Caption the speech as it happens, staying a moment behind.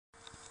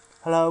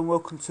Hello and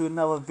welcome to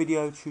another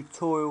video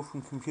tutorial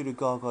from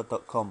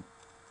ComputerGaga.com.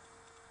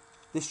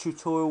 This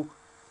tutorial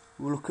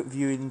will look at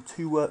viewing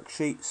two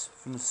worksheets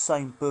from the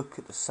same book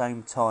at the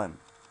same time.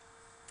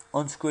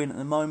 On screen at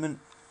the moment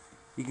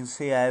you can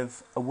see I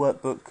have a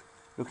workbook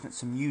looking at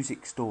some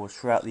music stores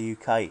throughout the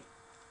UK.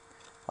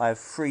 I have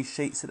 3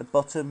 sheets at the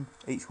bottom,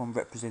 each one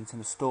representing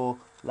a store: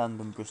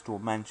 London, Bristol,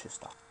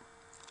 Manchester.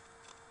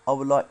 I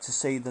would like to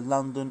see the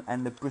London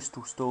and the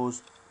Bristol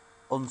stores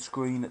on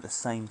screen at the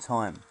same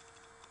time.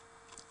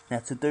 Now,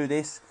 to do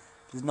this,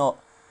 there's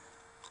not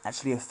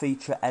actually a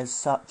feature as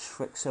such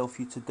for Excel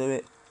for you to do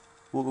it.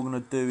 What we're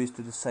going to do is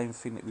do the same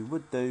thing that we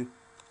would do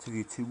to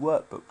view two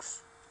workbooks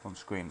on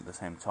screen at the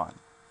same time.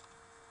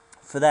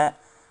 For that,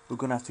 we're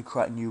going to have to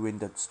create a new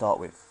window to start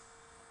with.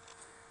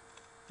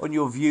 On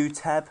your View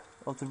tab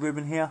of the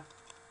ribbon here,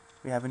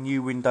 we have a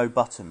New Window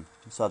button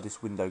inside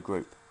this window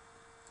group.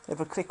 If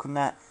I click on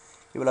that,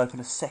 it will open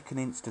a second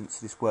instance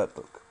of this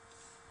workbook.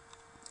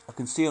 I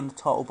can see on the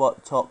title bar at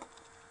the top,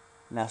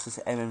 now it says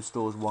MM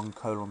Stores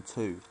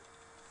 1:2.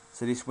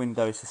 So this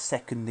window is the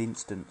second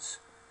instance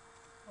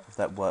of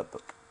that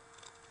workbook.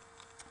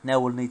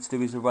 Now what I need to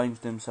do is arrange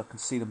them so I can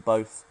see them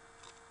both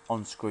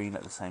on screen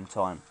at the same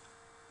time.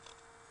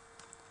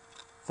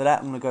 For that,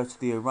 I'm going to go to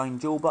the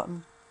Arrange All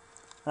button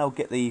and I'll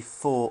get the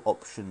 4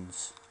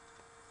 options.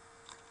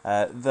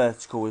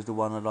 Vertical is the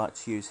one I like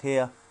to use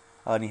here.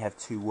 I only have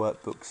 2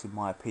 workbooks, in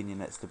my opinion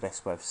that's the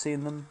best way of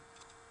seeing them.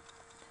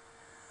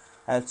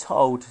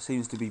 Tiled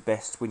seems to be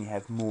best when you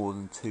have more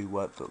than 2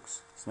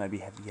 workbooks. So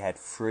maybe you had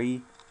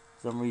 3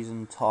 for some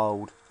reason.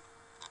 Tiled,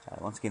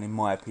 once again in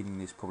my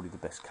opinion, is probably the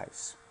best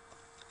case.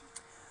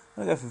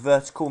 I'm going to go for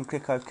vertical and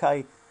click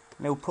OK,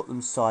 and it will put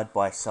them side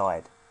by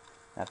side.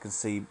 Now I can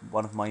see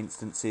one of my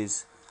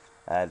instances,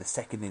 the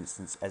second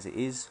instance as it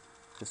is,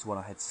 just the one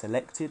I had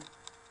selected.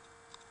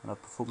 When I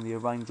perform the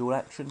Arrange All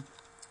action,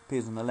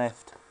 appears on the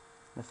left,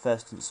 and the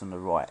first instance on the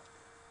right.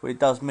 What it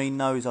does mean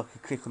though is I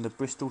could click on the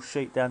Bristol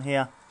sheet down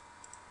here,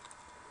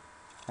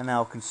 and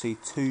now I can see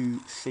 2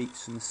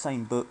 sheets from the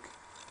same book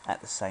at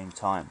the same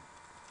time.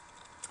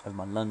 I have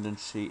my London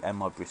sheet and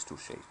my Bristol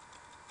sheet.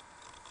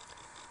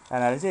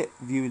 And that is it,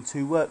 viewing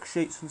 2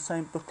 worksheets from the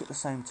same book at the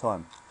same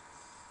time.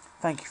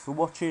 Thank you for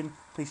watching.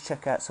 Please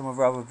check out some of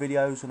our other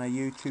videos on our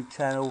YouTube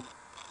channel.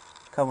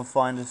 Come and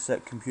find us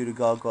at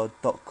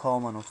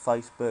ComputerGaga.com and on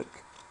Facebook.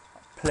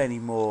 Plenty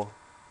more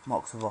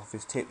Microsoft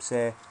Office tips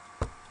there.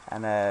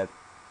 And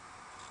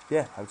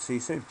yeah, I'll see you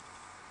soon.